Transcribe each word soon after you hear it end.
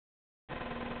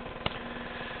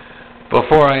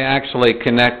Before I actually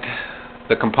connect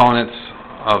the components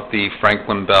of the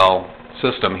Franklin Bell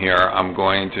system here, I'm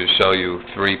going to show you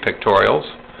 3 pictorials,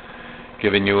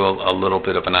 giving you a little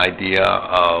bit of an idea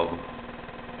of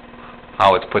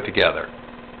how it's put together.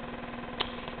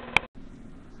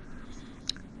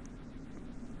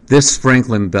 This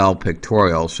Franklin Bell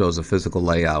pictorial shows a physical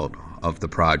layout of the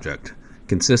project,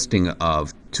 consisting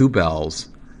of 2 bells,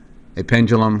 a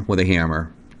pendulum with a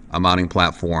hammer, a mounting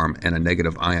platform, and a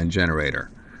negative ion generator.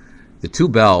 The 2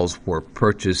 bells were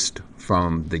purchased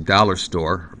from the dollar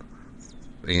store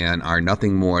and are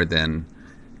nothing more than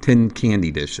tin candy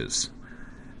dishes.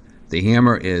 The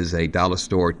hammer is a dollar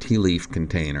store tea leaf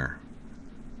container.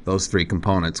 Those 3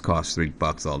 components cost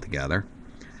 $3 altogether.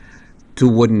 2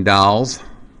 wooden dowels,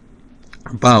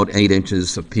 about 8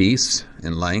 inches apiece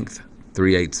in length,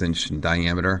 3/8 inch in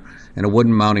diameter, and a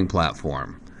wooden mounting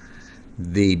platform.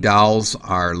 The dowels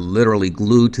are literally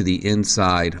glued to the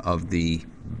inside of the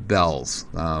bells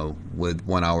with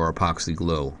 1-hour epoxy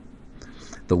glue.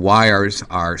 The wires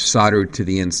are soldered to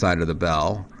the inside of the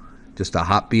bell. Just a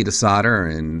hot bead of solder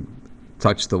and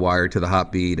touch the wire to the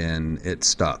hot bead and it's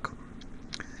stuck.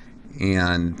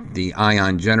 And the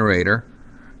ion generator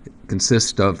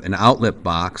consists of an outlet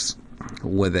box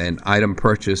with an item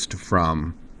purchased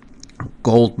from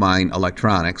Goldmine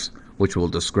Electronics, which we'll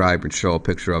describe and show a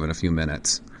picture of in a few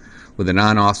minutes, with an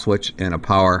on-off switch and a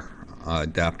power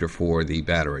adapter for the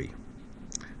battery.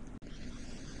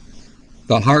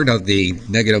 The heart of the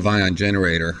negative ion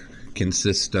generator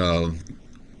consists of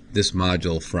this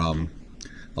module from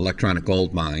Electronic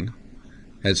Goldmine.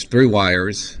 It has 3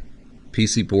 wires,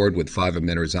 PC board with 5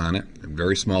 emitters on it, a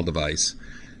very small device.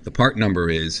 The part number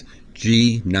is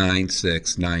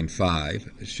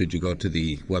G9695, should you go to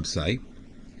the website.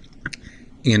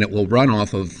 And it will run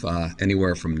off of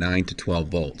anywhere from 9 to 12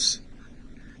 volts.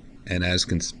 And as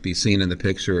can be seen in the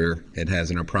picture, it has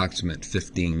an approximate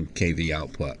 15 kV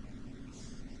output.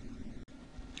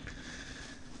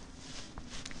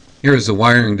 Here is the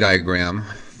wiring diagram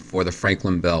for the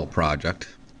Franklin Bell project.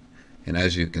 And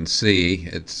as you can see,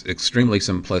 it's extremely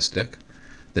simplistic.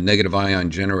 The negative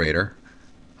ion generator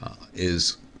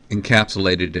is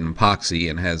encapsulated in epoxy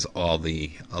and has all the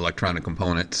electronic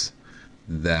components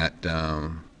that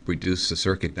reduce the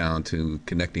circuit down to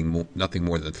connecting nothing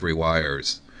more than 3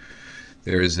 wires.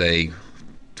 There is a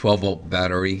 12-volt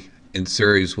battery in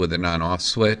series with an on-off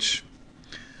switch.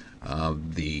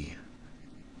 The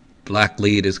black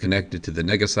lead is connected to the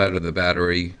negative side of the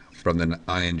battery from the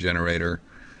ion generator.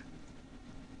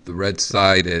 The red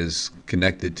side is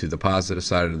connected to the positive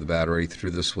side of the battery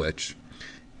through the switch.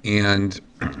 And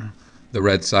the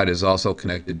red side is also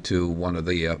connected to one of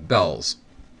the bells.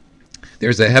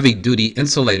 There's a heavy-duty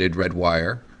insulated red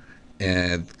wire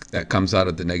and that comes out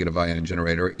of the negative ion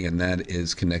generator, and that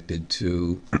is connected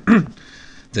to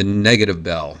the negative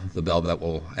bell, the bell that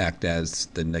will act as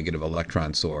the negative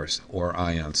electron source or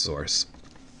ion source.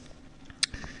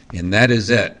 And that is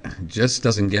it. Just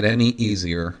doesn't get any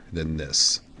easier than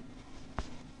this.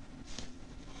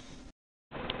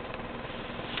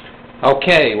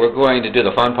 Okay, we're going to do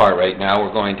the fun part right now.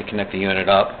 We're going to connect the unit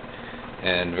up,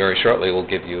 and very shortly we'll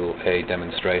give you a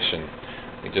demonstration.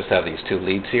 We just have these 2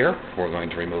 leads here. We're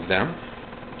going to remove them.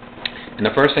 And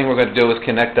the first thing we're going to do is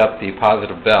connect up the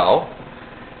positive bell.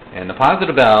 And the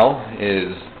positive bell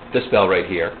is this bell right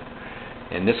here.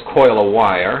 And this coil of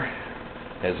wire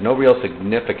has no real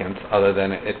significance other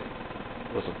than it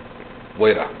was a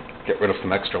way to get rid of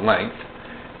some extra length.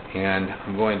 And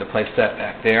I'm going to place that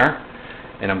back there.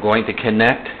 And I'm going to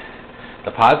connect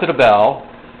the positive bell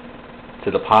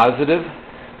to the positive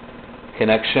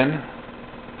connection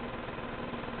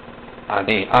on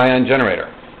the ion generator.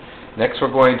 Next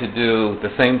we're going to do the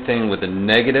same thing with the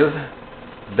negative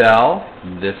bell.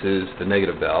 This is the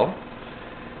negative bell.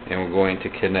 And we're going to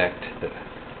connect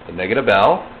the negative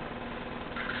bell.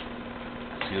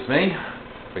 Excuse me,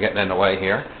 we're getting in the way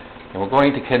here. And we're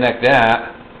going to connect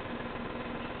that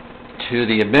to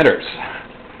the emitters.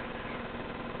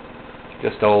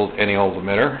 Just any old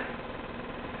emitter.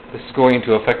 This is going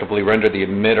to effectively render the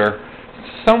emitter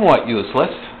somewhat useless,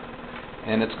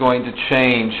 and it's going to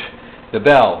change the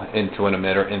bell into an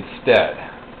emitter instead.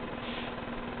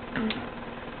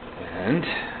 And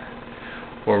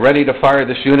we're ready to fire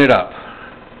this unit up.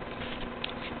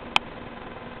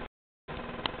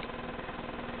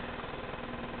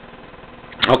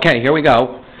 Okay, here we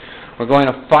go. We're going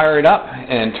to fire it up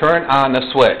and turn on the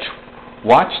switch.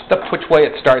 Watch which way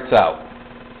it starts out.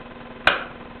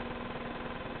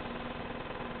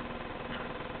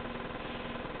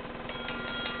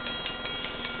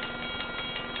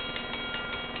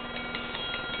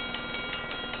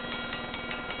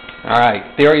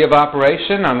 Alright, theory of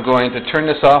operation. I'm going to turn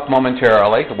this off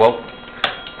momentarily. We'll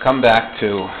come back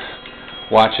to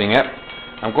watching it.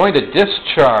 I'm going to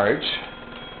discharge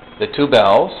the two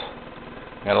bells.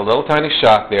 Got a little tiny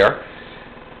shock there.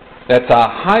 That's a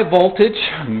high voltage,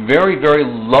 very, very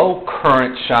low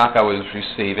current shock I was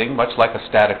receiving, much like a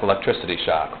static electricity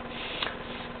shock.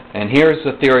 And here's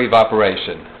the theory of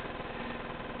operation.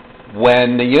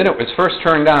 When the unit was first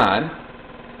turned on,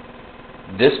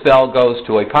 this bell goes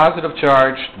to a positive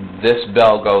charge, this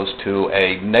bell goes to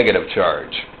a negative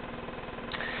charge.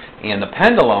 And the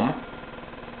pendulum,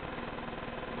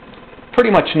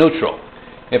 pretty much neutral.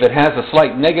 If it has a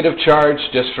slight negative charge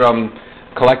just from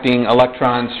collecting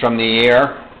electrons from the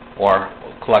air or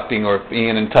collecting or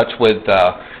being in touch with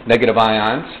negative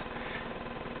ions,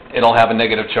 it'll have a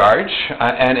negative charge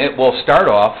and it will start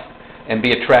off and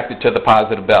be attracted to the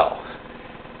positive bell.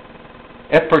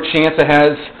 If perchance it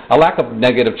has a lack of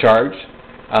negative charge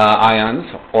ions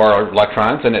or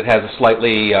electrons and it has a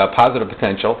slightly positive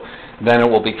potential, then it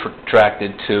will be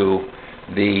attracted to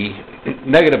the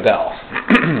negative bell.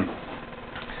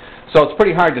 So it's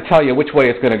pretty hard to tell you which way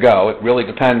it's going to go. It really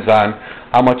depends on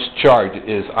how much charge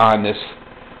is on this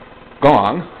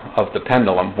gong of the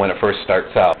pendulum when it first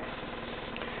starts out.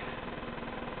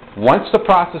 Once the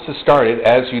process is started,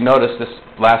 as you noticed this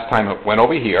last time it went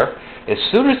over here, as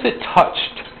soon as it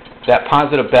touched that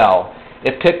positive bell,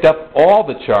 it picked up all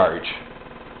the charge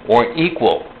or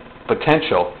equal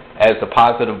potential as the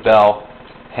positive bell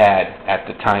had at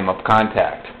the time of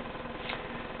contact.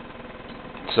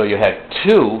 So you had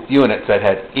two units that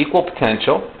had equal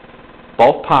potential,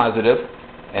 both positive,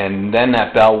 and then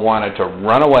that bell wanted to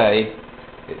run away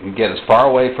and get as far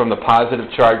away from the positive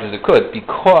charge as it could,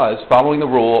 because following the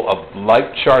rule of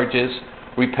like charges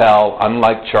repel,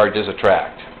 unlike charges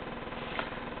attract.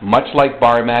 Much like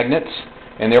bar magnets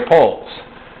and their poles.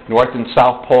 North and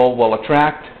south pole will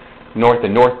attract, north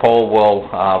and north pole will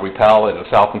repel, and the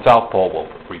south and south pole will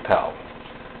repel.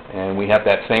 And we have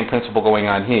that same principle going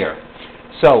on here.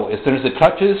 So as soon as it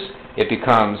touches, it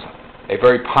becomes a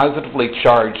very positively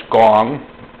charged gong,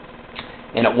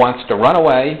 and it wants to run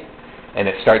away, and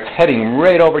it starts heading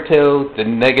right over to the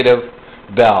negative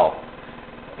bell.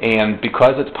 And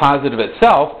because it's positive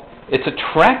itself, it's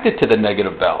attracted to the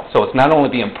negative bell. So it's not only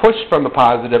being pushed from the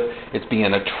positive, it's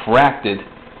being attracted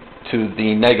to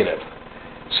the negative.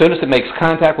 As soon as it makes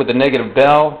contact with the negative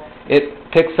bell,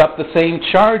 it picks up the same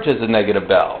charge as the negative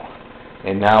bell.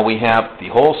 And now we have the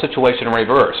whole situation in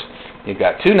reverse. You've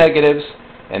got two negatives,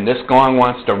 and this gong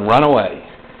wants to run away.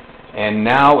 And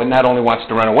now it not only wants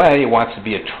to run away, it wants to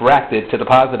be attracted to the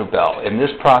positive bell. And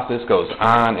this process goes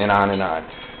on and on and on.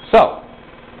 So,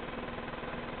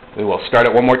 we will start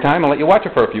it one more time and let you watch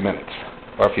it for a few minutes,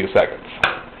 or a few seconds.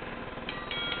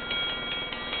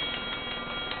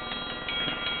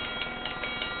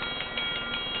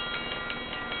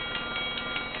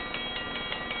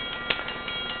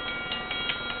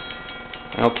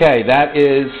 Okay, that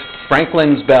is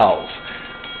Franklin's bells.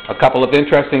 A couple of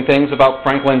interesting things about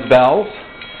Franklin's bells.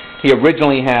 He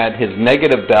originally had his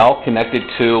negative bell connected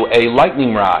to a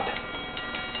lightning rod,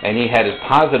 and he had his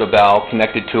positive bell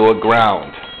connected to a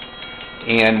ground.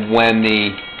 And when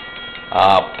the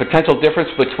potential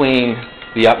difference between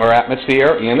the upper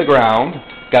atmosphere and the ground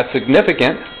got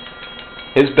significant,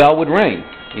 his bell would ring.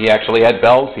 He actually had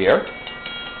bells here,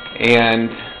 and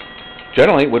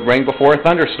generally it would ring before a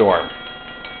thunderstorm.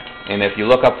 And if you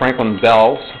look up Franklin's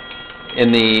bells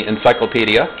in the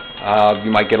encyclopedia,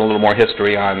 you might get a little more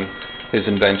history on his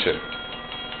invention.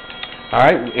 All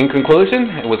right, in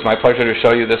conclusion, it was my pleasure to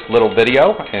show you this little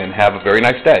video, and have a very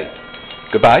nice day.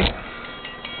 Goodbye.